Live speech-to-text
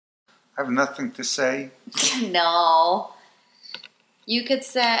I have nothing to say. No. You could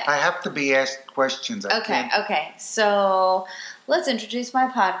say... I have to be asked questions. Okay. So let's introduce my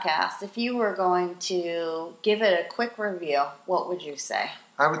podcast. If you were going to give it a quick review, what would you say?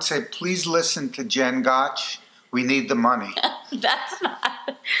 I would say, please listen to Jen Gotch. We need the money. That's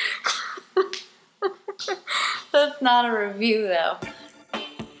not... That's not a review, though.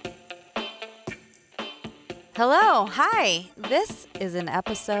 Hello. Hi. This is an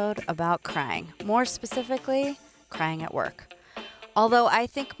episode about crying. More specifically, crying at work. Although I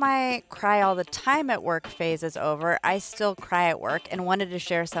think my cry all the time at work phase is over, I still cry at work and wanted to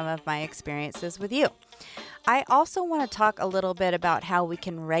share some of my experiences with you. I also want to talk a little bit about how we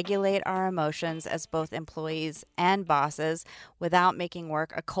can regulate our emotions as both employees and bosses without making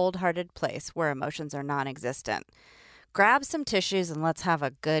work a cold-hearted place where emotions are non-existent. Grab some tissues and let's have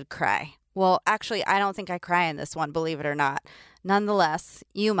a good cry. Well, actually, I don't think I cry in this one, believe it or not. Nonetheless,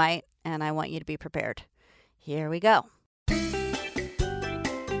 you might, and I want you to be prepared. Here we go.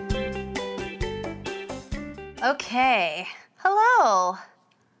 Okay. Hello.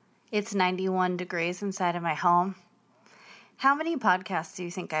 It's 91 degrees inside of my home. How many podcasts do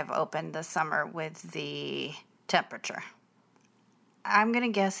you think I've opened this summer with the temperature? I'm going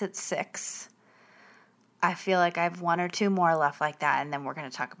to guess it's 6. I feel like I have 1 or 2 more left like that, and then we're going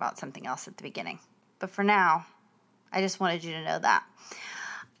to talk about something else at the beginning. But for now, I just wanted you to know that.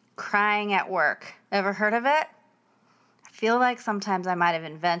 Crying at work. Ever heard of it? I feel like sometimes I might have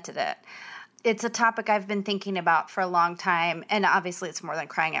invented it. It's a topic I've been thinking about for a long time, and obviously it's more than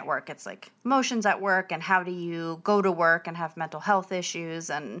crying at work. It's like emotions at work, and how do you go to work and have mental health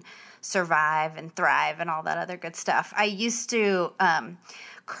issues and survive and thrive and all that other good stuff. I used to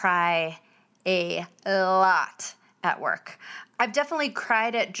cry a lot at work. I've definitely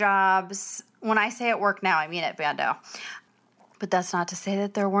cried at jobs. When I say at work now, I mean at Bando. But that's not to say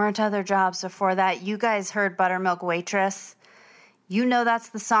that there weren't other jobs before that. You guys heard Buttermilk Waitress. You know that's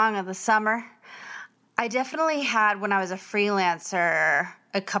the song of the summer. I definitely had, when I was a freelancer,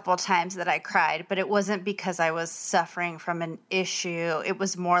 a couple times that I cried, but it wasn't because I was suffering from an issue. It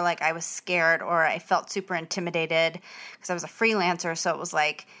was more like I was scared or I felt super intimidated because I was a freelancer. So it was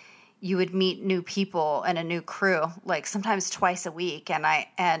like you would meet new people and a new crew, like sometimes twice a week. And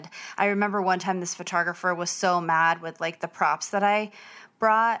I remember one time this photographer was so mad with like the props that I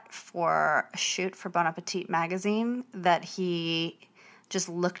brought for a shoot for Bon Appetit magazine that he just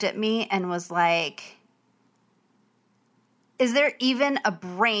looked at me and was like, is there even a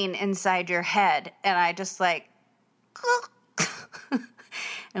brain inside your head? And I just like,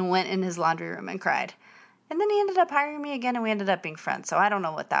 and went in his laundry room and cried. And then he ended up hiring me again and we ended up being friends. So I don't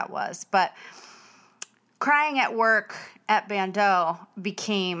know what that was. But crying at work at Bando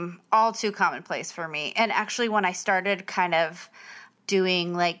became all too commonplace for me. And actually when I started kind of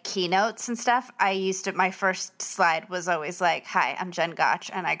doing like keynotes and stuff, my first slide was always like, hi, I'm Jen Gotch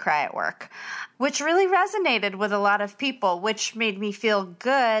and I cry at work, which really resonated with a lot of people, which made me feel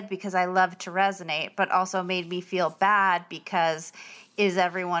good because I love to resonate, but also made me feel bad because is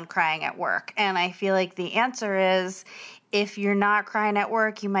everyone crying at work? And I feel like the answer is if you're not crying at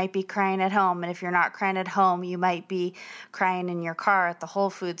work, you might be crying at home. And if you're not crying at home, you might be crying in your car at the Whole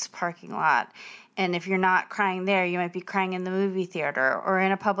Foods parking lot. And if you're not crying there, you might be crying in the movie theater or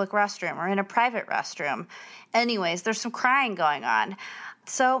in a public restroom or in a private restroom. Anyways, there's some crying going on.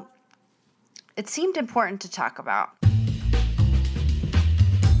 So it seemed important to talk about.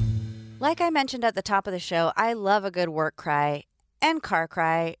 Like I mentioned at the top of the show, I love a good work cry and car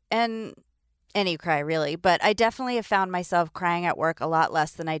cry and any cry really, but I definitely have found myself crying at work a lot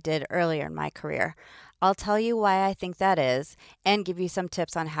less than I did earlier in my career. I'll tell you why I think that is and give you some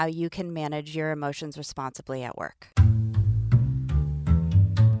tips on how you can manage your emotions responsibly at work.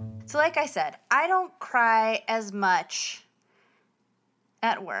 So like I said, I don't cry as much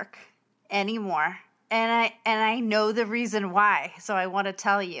at work anymore. And I know the reason why, so I want to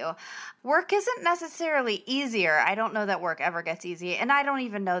tell you. Work isn't necessarily easier. I don't know that work ever gets easy, and I don't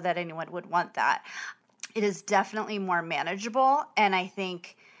even know that anyone would want that. It is definitely more manageable, and I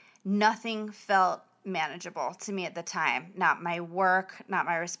think nothing felt manageable to me at the time. Not my work, not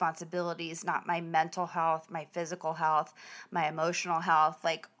my responsibilities, not my mental health, my physical health, my emotional health.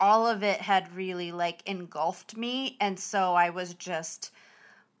 Like all of it had really like engulfed me, and so I was just...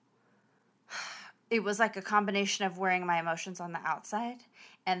 It was like a combination of wearing my emotions on the outside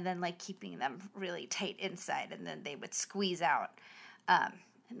and then like keeping them really tight inside, and then they would squeeze out. And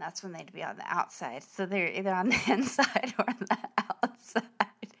that's when they'd be on the outside. So they're either on the inside or on the outside.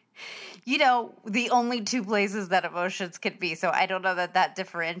 the only two places that emotions can be. So I don't know that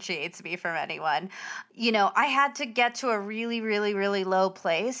differentiates me from anyone. I had to get to a really, really, really low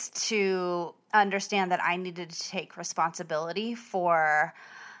place to understand that I needed to take responsibility for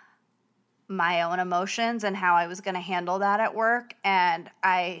my own emotions and how I was going to handle that at work. And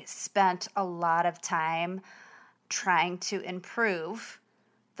I spent a lot of time trying to improve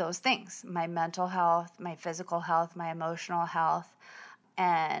those things, my mental health, my physical health, my emotional health.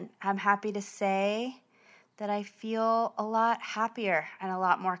 And I'm happy to say that I feel a lot happier and a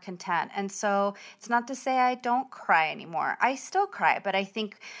lot more content. And so it's not to say I don't cry anymore. I still cry, but I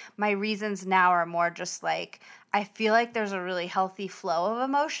think my reasons now are more just like, I feel like there's a really healthy flow of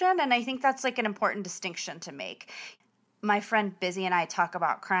emotion. And I think that's like an important distinction to make. My friend Busy and I talk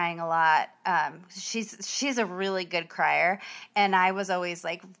about crying a lot. She's a really good crier. And I was always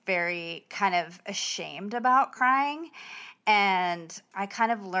like very kind of ashamed about crying. And I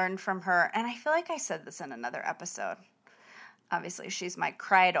kind of learned from her, and I feel like I said this in another episode. Obviously, she's my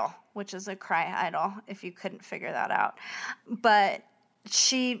cry-idol, which is a cry idol, if you couldn't figure that out. But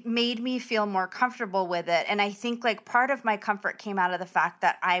she made me feel more comfortable with it. And I think like part of my comfort came out of the fact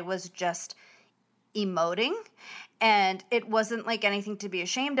that I was just emoting. And it wasn't like anything to be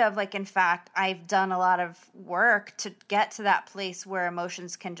ashamed of. Like, in fact, I've done a lot of work to get to that place where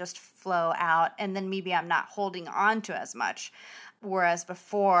emotions can just flow out. And then maybe I'm not holding on to as much. Whereas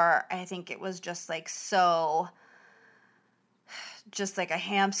before, I think it was just like just like a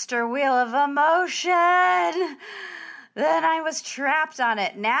hamster wheel of emotion. Then I was trapped on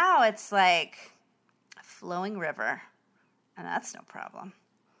it. Now it's like a flowing river. And that's no problem.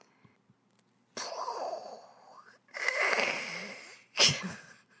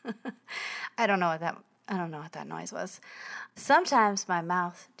 I don't know what that noise was. Sometimes my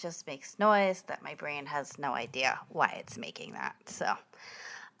mouth just makes noise that my brain has no idea why it's making that. So,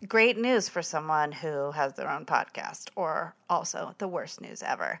 great news for someone who has their own podcast, or also the worst news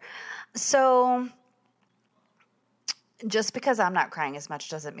ever. So, just because I'm not crying as much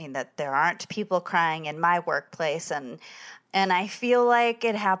doesn't mean that there aren't people crying in my workplace, and I feel like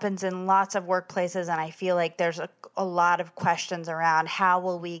it happens in lots of workplaces, and I feel like there's a lot of questions around how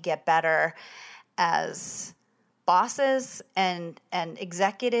will we get better as bosses and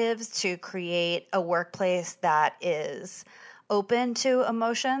executives to create a workplace that is open to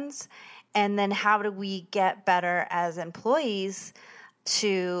emotions, and then how do we get better as employees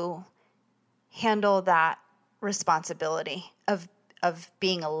to handle that responsibility of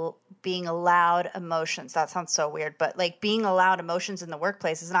being allowed emotions. That sounds so weird, but like being allowed emotions in the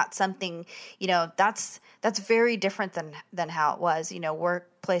workplace is not something, that's very different than how it was.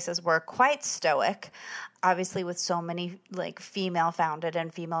 Workplaces were quite stoic. Obviously, with so many like female founded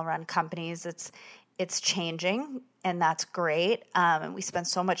and female run companies, it's changing, and that's great. And we spend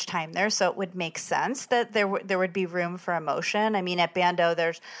so much time there, so it would make sense that there would be room for emotion. I mean, at Bando,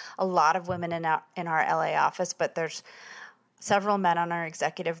 there's a lot of women in our LA office, but there's several men on our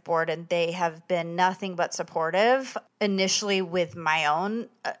executive board, and they have been nothing but supportive initially with my own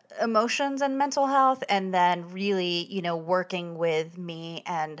emotions and mental health, and then really, working with me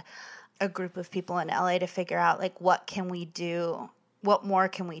and a group of people in LA to figure out like what can we do, what more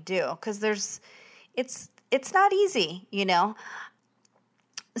can we do, because it's not easy,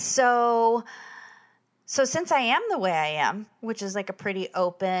 So since I am the way I am, which is like a pretty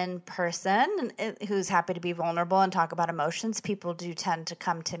open person who's happy to be vulnerable and talk about emotions, people do tend to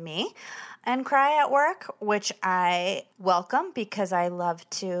come to me and cry at work, which I welcome because I love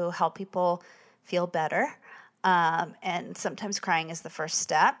to help people feel better. And sometimes crying is the first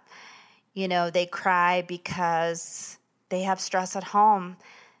step. They cry because they have stress at home,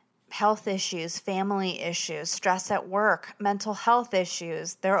 health issues, family issues, stress at work, mental health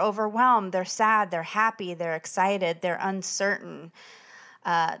issues. They're overwhelmed, they're sad, they're happy, they're excited, they're uncertain.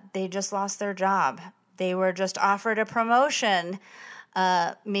 They just lost their job. They were just offered a promotion.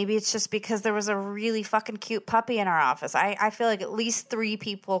 Maybe it's just because there was a really fucking cute puppy in our office. I feel like at least 3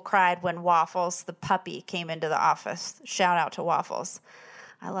 people cried when Waffles, the puppy, came into the office. Shout out to Waffles.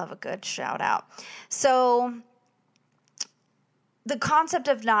 I love a good shout out. So the concept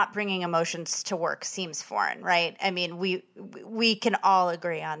of not bringing emotions to work seems foreign, right? I mean, we can all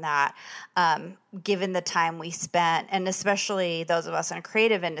agree on that, given the time we spent, and especially those of us in a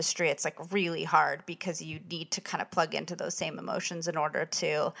creative industry, it's like really hard because you need to kind of plug into those same emotions in order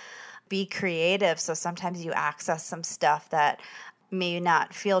to be creative. So sometimes you access some stuff that may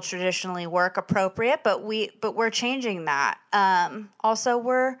not feel traditionally work appropriate, but we're changing that. Also,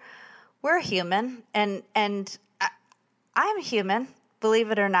 we're human, and I'm human.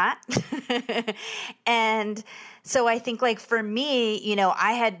 believe it or not. And so I think like for me,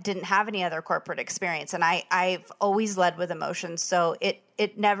 I didn't have any other corporate experience, and I've always led with emotions. So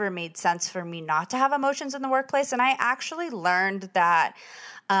it never made sense for me not to have emotions in the workplace. And I actually learned that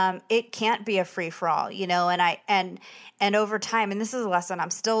it can't be a free for all, and over time, and this is a lesson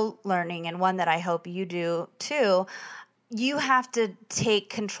I'm still learning, and one that I hope you do too. You have to take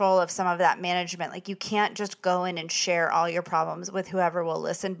control of some of that management. Like you can't just go in and share all your problems with whoever will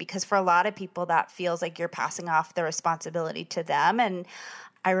listen, because for a lot of people that feels like you're passing off the responsibility to them. And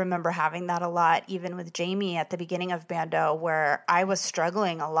I remember having that a lot, even with Jamie at the beginning of Bando, where I was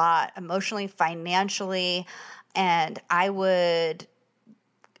struggling a lot emotionally, financially, and I would,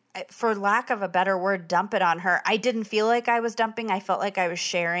 for lack of a better word, dump it on her. I didn't feel like I was dumping. I felt like I was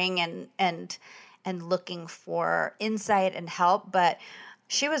sharing and looking for insight and help, but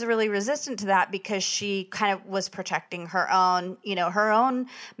she was really resistant to that because she kind of was protecting her own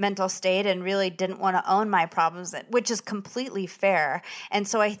mental state and really didn't want to own my problems, which is completely fair. And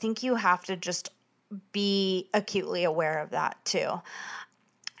so I think you have to just be acutely aware of that too.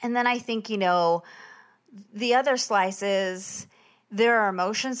 And then I think, the other slice is there are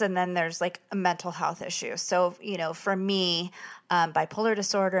emotions, and then there's like a mental health issue. So, for me, bipolar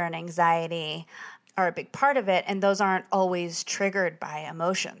disorder and anxiety are a big part of it, and those aren't always triggered by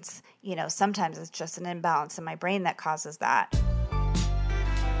emotions. Sometimes it's just an imbalance in my brain that causes that.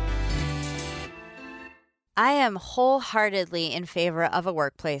 I am wholeheartedly in favor of a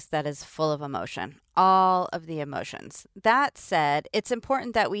workplace that is full of emotion, all of the emotions. That said, it's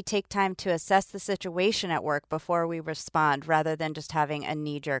important that we take time to assess the situation at work before we respond, rather than just having a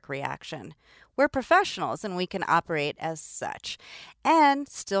knee-jerk reaction. We're professionals, and we can operate as such and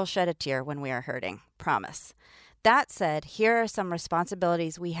still shed a tear when we are hurting. Promise. That said, here are some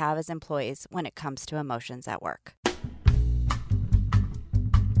responsibilities we have as employees when it comes to emotions at work.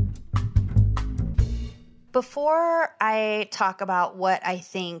 Before I talk about what I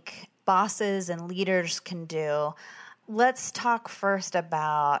think bosses and leaders can do, let's talk first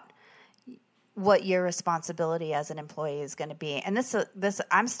about what your responsibility as an employee is going to be. And this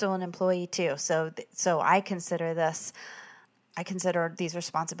I'm still an employee too, so I consider these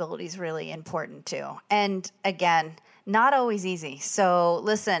responsibilities really important too. And again, not always easy. So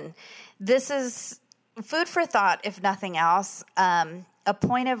listen, this is food for thought, if nothing else, a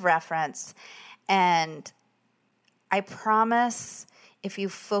point of reference. And I promise if you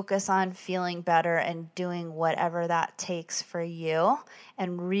focus on feeling better and doing whatever that takes for you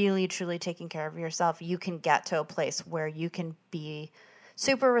and really, truly taking care of yourself, you can get to a place where you can be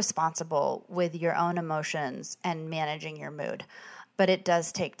super responsible with your own emotions and managing your mood. But it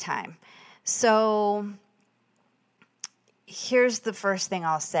does take time. So here's the first thing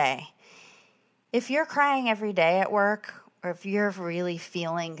I'll say. If you're crying every day at work, or if you're really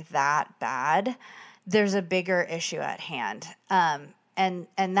feeling that bad, there's a bigger issue at hand. And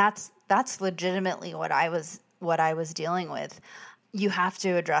that's legitimately what I was dealing with. You have to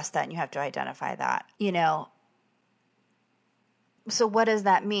address that, and you have to identify that, So what does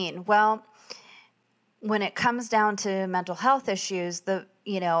that mean? Well, when it comes down to mental health issues,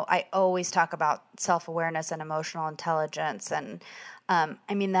 I always talk about self-awareness and emotional intelligence. And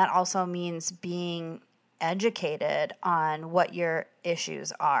that also means being educated on what your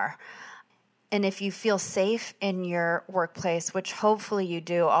issues are. And if you feel safe in your workplace, which hopefully you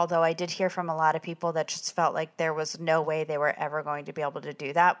do, although I did hear from a lot of people that just felt like there was no way they were ever going to be able to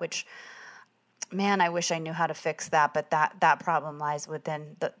do that, which, man, I wish I knew how to fix that. But that problem lies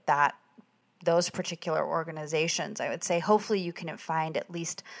within those particular organizations. I would say hopefully you can find at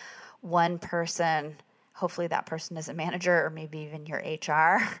least one person. Hopefully that person is a manager, or maybe even your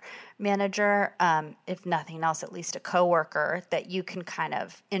HR manager. If nothing else, at least a coworker that you can kind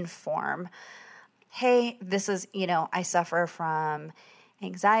of inform. Hey, this is, I suffer from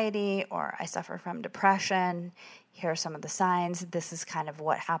anxiety, or I suffer from depression. Here are some of the signs. This is kind of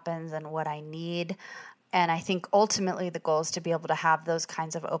what happens and what I need. And I think ultimately the goal is to be able to have those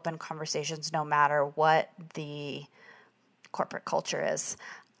kinds of open conversations no matter what the corporate culture is.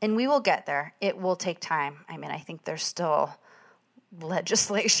 And we will get there. It will take time. I think there's still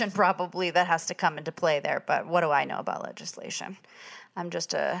legislation probably that has to come into play there. But what do I know about legislation? I'm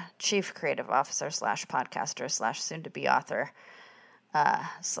just a chief creative officer / podcaster / soon-to-be author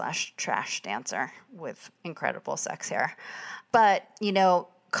 / trash dancer with incredible sex hair. But,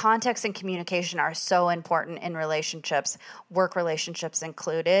 context and communication are so important in relationships, work relationships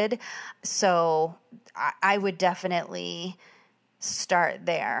included. So I would definitely start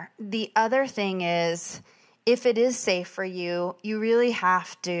there. The other thing is, if it is safe for you, you really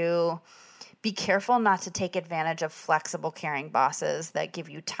have to Be careful not to take advantage of flexible, caring bosses that give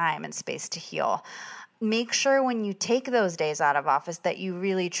you time and space to heal. Make sure when you take those days out of office that you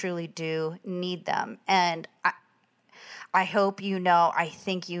really, truly do need them. And I hope you know, I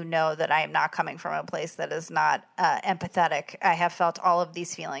think you know that I am not coming from a place that is not empathetic. I have felt all of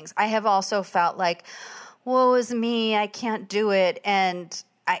these feelings. I have also felt like, woe is me, I can't do it. And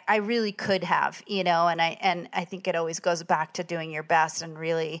I really could have, and I think it always goes back to doing your best and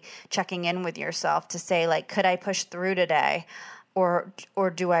really checking in with yourself to say, like, could I push through today? Or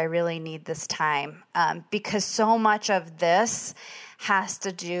do I really need this time? Because so much of this has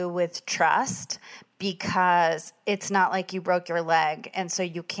to do with trust, because it's not like you broke your leg and so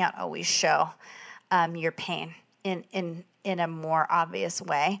you can't always show your pain in a more obvious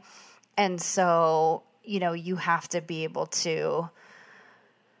way. And so, you have to be able to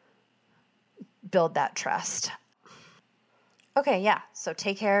build that trust. Okay, yeah. So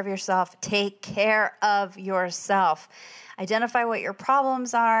take care of yourself. Take care of yourself. Identify what your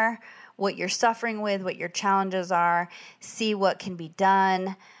problems are, what you're suffering with, what your challenges are. See what can be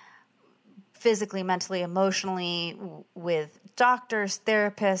done physically, mentally, emotionally, with doctors,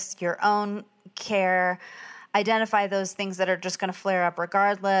 therapists, your own care. Identify those things that are just going to flare up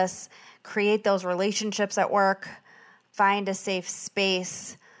regardless. Create those relationships at work. Find a safe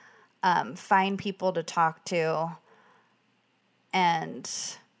space. Find people to talk to. And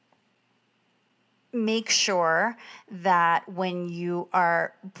make sure that when you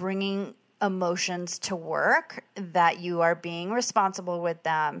are bringing emotions to work, that you are being responsible with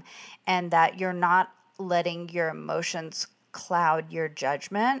them and that you're not letting your emotions cloud your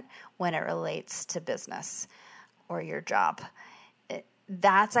judgment when it relates to business or your job.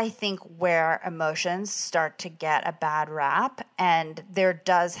 That's, I think, where emotions start to get a bad rap, and there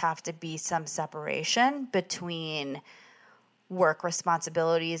does have to be some separation between work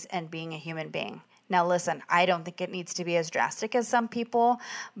responsibilities and being a human being. Now, listen, I don't think it needs to be as drastic as some people,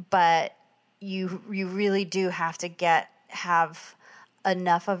 but you really do have to have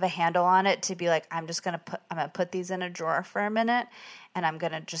enough of a handle on it to be like, I'm gonna put these in a drawer for a minute, and I'm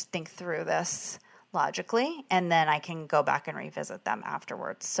gonna just think through this logically, and then I can go back and revisit them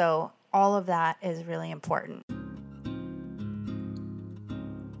afterwards. So all of that is really important.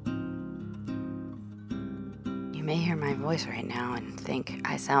 You may hear my voice right now and think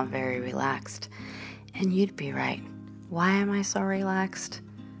I sound very relaxed. And you'd be right. Why am I so relaxed?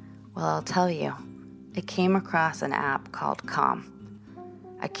 Well, I'll tell you. I came across an app called Calm.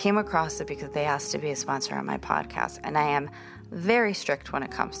 I came across it because they asked to be a sponsor on my podcast. And I am very strict when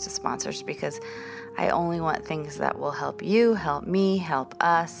it comes to sponsors because I only want things that will help you, help me, help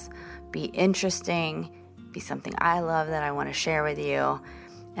us, be interesting, be something I love that I want to share with you.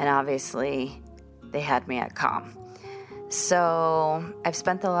 And obviously, they had me at Calm. So I've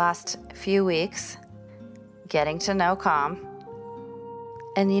spent the last few weeks getting to know Calm.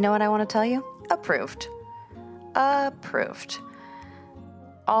 And you know what I want to tell you? Approved.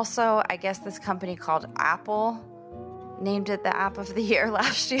 Also, I guess this company called Apple named it the app of the year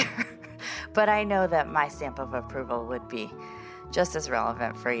last year. But I know that my stamp of approval would be just as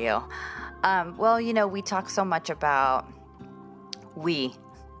relevant for you. We talk so much about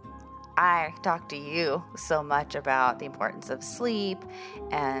I talk to you so much about the importance of sleep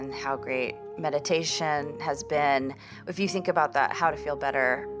and how great meditation has been. If you think about that How to Feel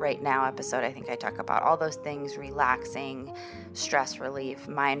Better Right Now episode, I think I talk about all those things: relaxing, stress relief,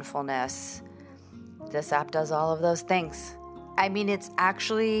 mindfulness. This app does all of those things. I mean, it's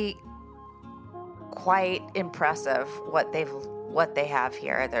actually quite impressive what they have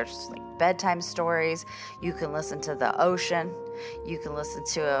here. There's like bedtime stories. You can listen to the ocean. You can listen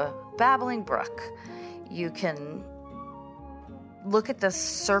to a babbling brook. You can look at the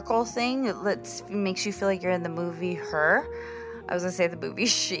circle thing that makes you feel like you're in the movie Her. I was going to say the movie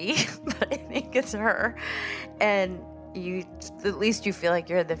She, but I think it's Her. And at least you feel like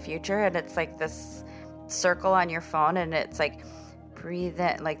you're in the future, and it's like this circle on your phone, and it's like breathe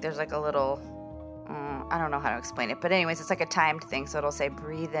in, like there's like a little I don't know how to explain it, but anyways, it's like a timed thing. So it'll say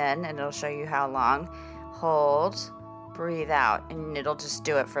breathe in, and it'll show you how long. Hold, breathe out, and it'll just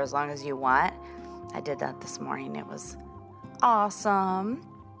do it for as long as you want. I did that this morning. It was awesome.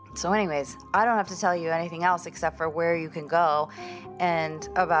 So anyways, I don't have to tell you anything else except for where you can go and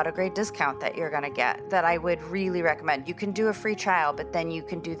about a great discount that you're going to get that I would really recommend. You can do a free trial, but then you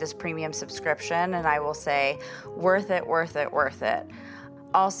can do this premium subscription, and I will say worth it, worth it, worth it.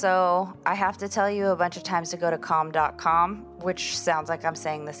 Also, I have to tell you a bunch of times to go to calm.com, which sounds like I'm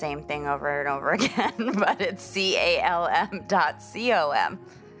saying the same thing over and over again, but it's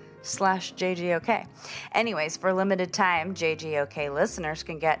calm.com/JGOK. Anyways, for limited time, JGOK listeners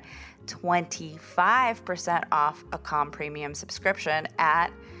can get 25% off a Calm Premium subscription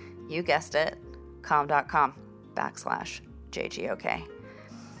at, you guessed it, calm.com/JGOK.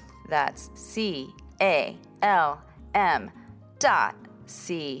 That's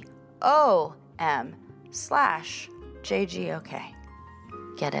CALM.com/JGOK.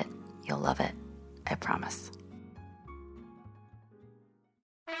 Get it? You'll love it. I promise.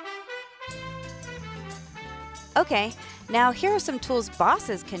 Okay, now here are some tools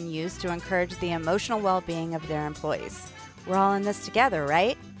bosses can use to encourage the emotional well-being of their employees. We're all in this together,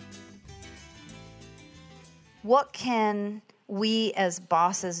 right? What can we as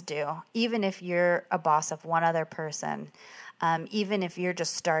bosses do, even if you're a boss of one other person, even if you're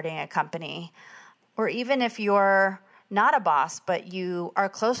just starting a company, or even if you're not a boss, but you are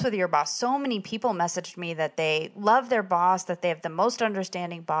close with your boss? So many people messaged me that they love their boss, that they have the most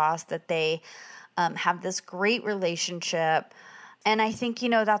understanding boss, that they have this great relationship. And I think,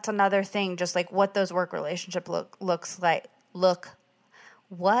 that's another thing, just like what those work relationship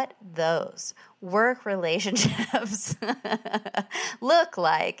what those work relationships look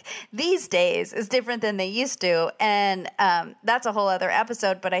like these days is different than they used to. And that's a whole other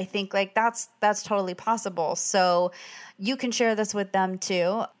episode, but I think like that's totally possible. So you can share this with them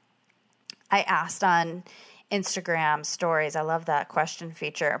too. I asked on Instagram stories, I love that question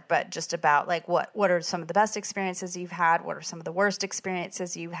feature, but just about like what are some of the best experiences you've had? What are some of the worst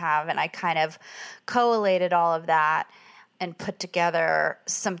experiences you have? And I kind of collated all of that and put together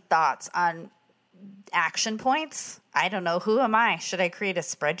some thoughts on action points. I don't know. Who am I? Should I create a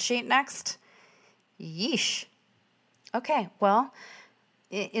spreadsheet next? Yeesh. Okay, well,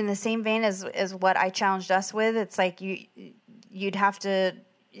 in the same vein as what I challenged us with, it's like you'd have to,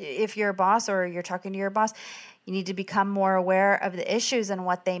 if you're a boss or you're talking to your boss, you need to become more aware of the issues and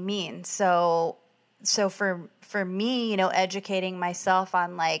what they mean. So for me, educating myself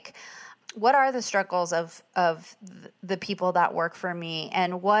on like, what are the struggles of the people that work for me,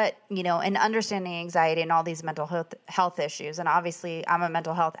 and what, and understanding anxiety and all these mental health issues. And obviously I'm a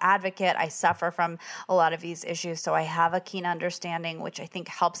mental health advocate. I suffer from a lot of these issues. So I have a keen understanding, which I think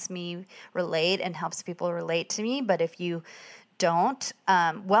helps me relate and helps people relate to me. But if you don't,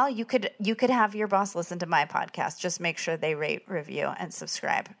 well, you could have your boss listen to my podcast. Just make sure they rate, review, and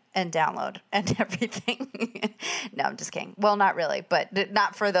subscribe and download and everything. No, I'm just kidding. Well, not really, but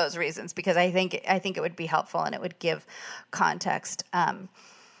not for those reasons, because I think it would be helpful and it would give context and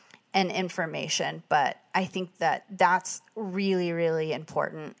information. But I think that's really, really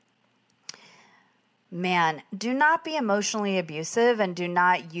important. Man, do not be emotionally abusive and do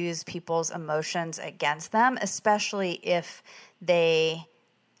not use people's emotions against them, especially if they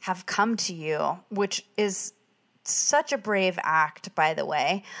have come to you, which is such a brave act, by the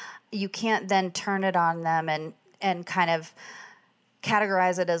way. You can't then turn it on them and kind of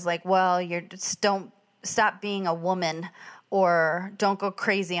categorize it as like, well, don't stop being a woman, or don't go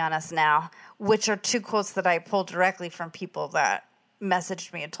crazy on us now, which are two quotes that I pulled directly from people that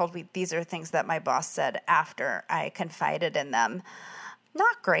messaged me and told me these are things that my boss said after I confided in them.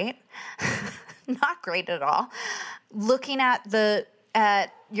 Not great. Not great at all. Looking at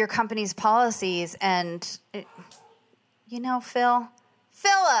your company's policies and, Philip,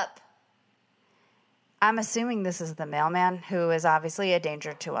 I'm assuming this is the mailman who is obviously a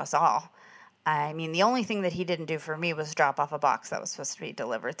danger to us all. I mean, the only thing that he didn't do for me was drop off a box that was supposed to be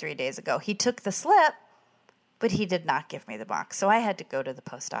delivered 3 days ago. He took the slip, but he did not give me the box. So I had to go to the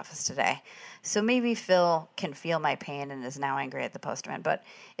post office today. So maybe Phil can feel my pain and is now angry at the postman, but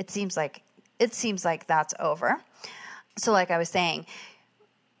it seems like that's over. So like I was saying,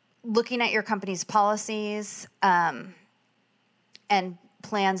 looking at your company's policies and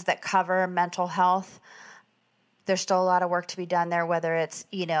plans that cover mental health, there's still a lot of work to be done there, whether it's,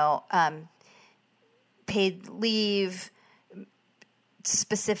 paid leave,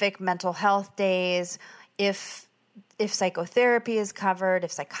 specific mental health days, if psychotherapy is covered,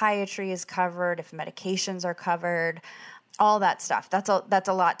 if psychiatry is covered, if medications are covered, all that stuff. That's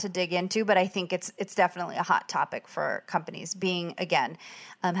a lot to dig into, but I think it's definitely a hot topic for companies, being, again,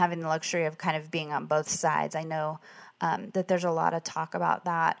 having the luxury of kind of being on both sides. I know that there's a lot of talk about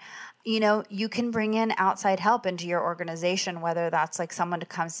that. You can bring in outside help into your organization, whether that's like someone to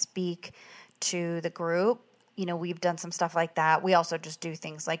come speak to the group. We've done some stuff like that. We also just do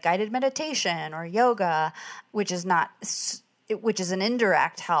things like guided meditation or yoga, which is an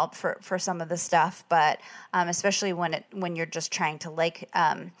indirect help for some of the stuff. But especially when you're just trying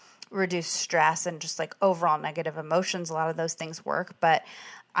to reduce stress and just like overall negative emotions, a lot of those things work. But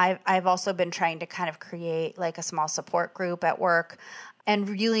I've also been trying to kind of create like a small support group at work and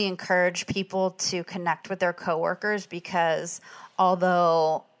really encourage people to connect with their coworkers, because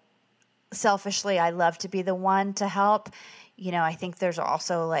although selfishly, I love to be the one to help. I think there's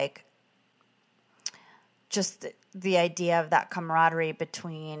also like just the idea of that camaraderie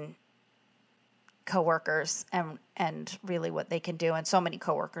between coworkers and really what they can do. And so many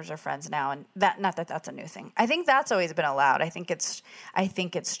coworkers are friends now, and not that that's a new thing. I think that's always been allowed. I think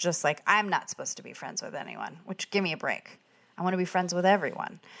it's just like, I'm not supposed to be friends with anyone, which, give me a break. I want to be friends with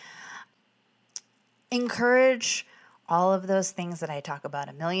everyone. Encourage all of those things that I talk about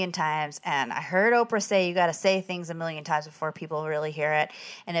a million times. And I heard Oprah say you got to say things a million times before people really hear it.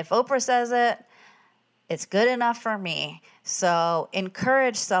 And if Oprah says it, it's good enough for me. So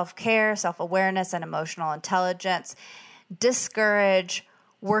encourage self-care, self-awareness, and emotional intelligence. Discourage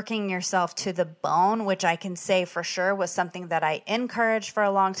working yourself to the bone, which I can say for sure was something that I encouraged for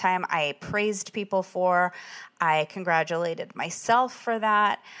a long time. I praised people for. I congratulated myself for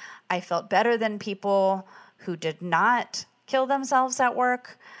that. I felt better than people who did not kill themselves at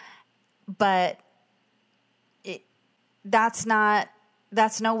work. But that's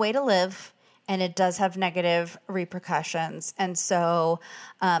no way to live. And it does have negative repercussions. And so,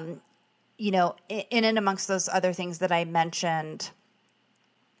 in and amongst those other things that I mentioned,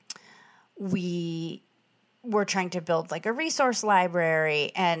 we were trying to build like a resource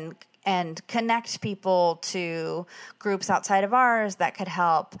library and connect people to groups outside of ours that could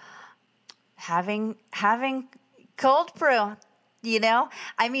help. Having cold brew,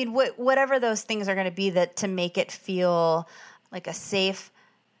 I mean, whatever those things are going to be, that to make it feel like a safe,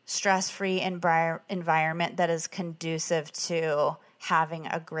 stress-free environment that is conducive to having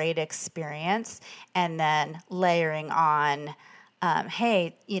a great experience, and then layering on,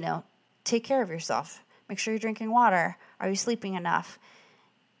 hey, take care of yourself. Make sure you're drinking water. Are you sleeping enough?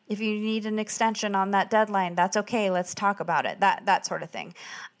 If you need an extension on that deadline, that's okay. Let's talk about it. That sort of thing.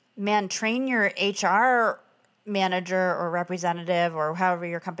 Man, train your HR manager or representative or however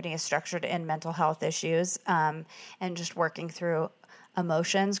your company is structured in mental health issues, and just working through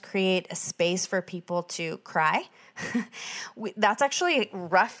emotions. Create a space for people to cry. That's actually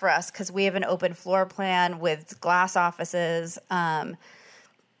rough for us because we have an open floor plan with glass offices.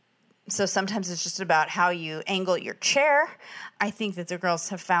 So sometimes it's just about how you angle your chair. I think that the girls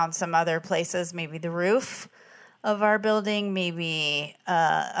have found some other places, maybe the roof of our building, maybe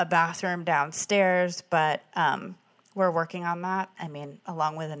a bathroom downstairs, but we're working on that. I mean,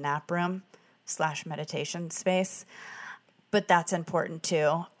 along with a nap room / meditation space. But that's important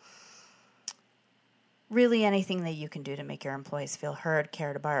too. Really, anything that you can do to make your employees feel heard,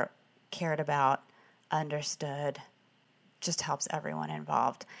 cared about, understood, just helps everyone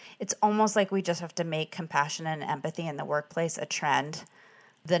involved. It's almost like we just have to make compassion and empathy in the workplace a trend,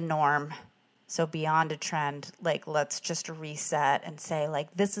 the norm. So beyond a trend, like, let's just reset and say,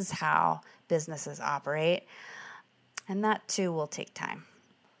 like, this is how businesses operate. And that too will take time.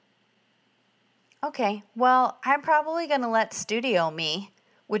 Okay, well, I'm probably going to let Studio Me,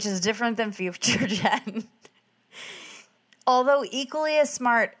 which is different than Future Gen. Although equally as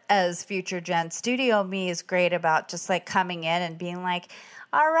smart as Future Gen, Studio Me is great about just like coming in and being like,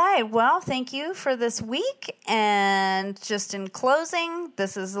 all right, well, thank you for this week. And just in closing,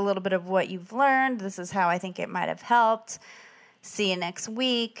 this is a little bit of what you've learned. This is how I think it might have helped. See you next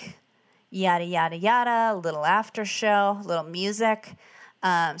week. Yada, yada, yada. A little after show, a little music.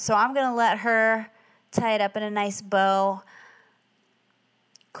 So I'm going to let her tie it up in a nice bow.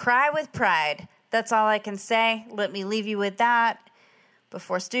 Cry with pride. That's all I can say. Let me leave you with that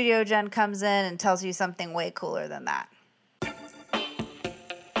before Studio Gen comes in and tells you something way cooler than that.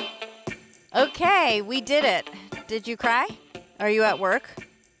 Okay, we did it. Did you cry? Are you at work?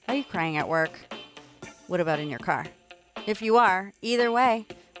 Are you crying at work? What about in your car? If you are, either way,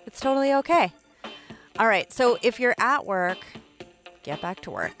 it's totally okay. All right, so if you're at work, get back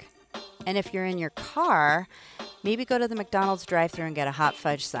to work. And if you're in your car, maybe go to the McDonald's drive-thru and get a hot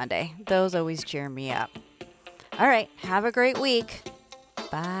fudge sundae. Those always cheer me up. All right, have a great week.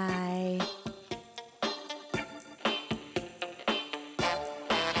 Bye.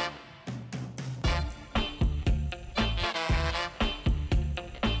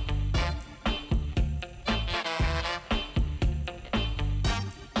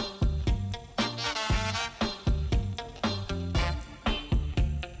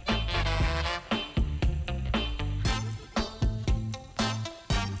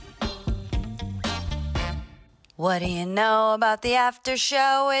 What do you know about the after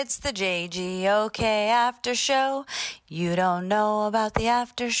show? It's the JGOK after show. You don't know about the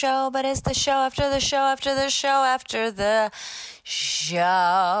after show, but it's the show after the show after the show after the show.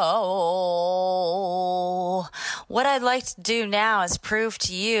 What I'd like to do now is prove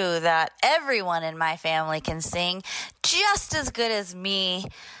to you that everyone in my family can sing just as good as me,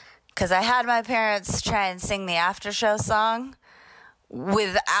 because I had my parents try and sing the after show song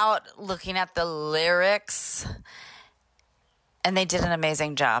without looking at the lyrics, and they did an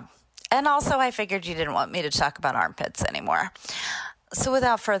amazing job. And also, I figured you didn't want me to talk about armpits anymore. So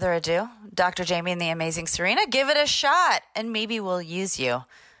without further ado, Dr. Jamie and the Amazing Serena, give it a shot, and maybe we'll use you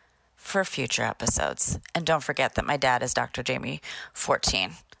for future episodes. And don't forget that my dad is Dr.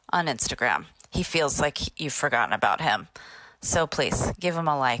 Jamie14 on Instagram. He feels like you've forgotten about him. So please give him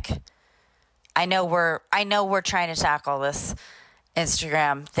a like. I know we're trying to tackle this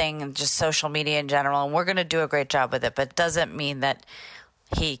Instagram thing and just social media in general, and we're going to do a great job with it, but it doesn't mean that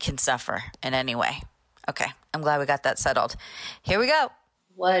he can suffer in any way. Okay, I'm glad we got that settled. Here we go.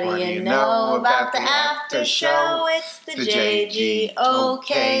 What do you know about the after show? It's the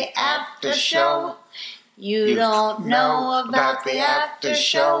JGOK after show. You don't know about the after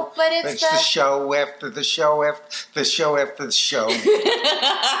show, but it's the show after the show after the show after the show.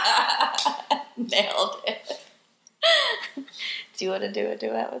 Nailed it. Do you want to do a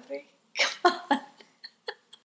duet with me? Come on.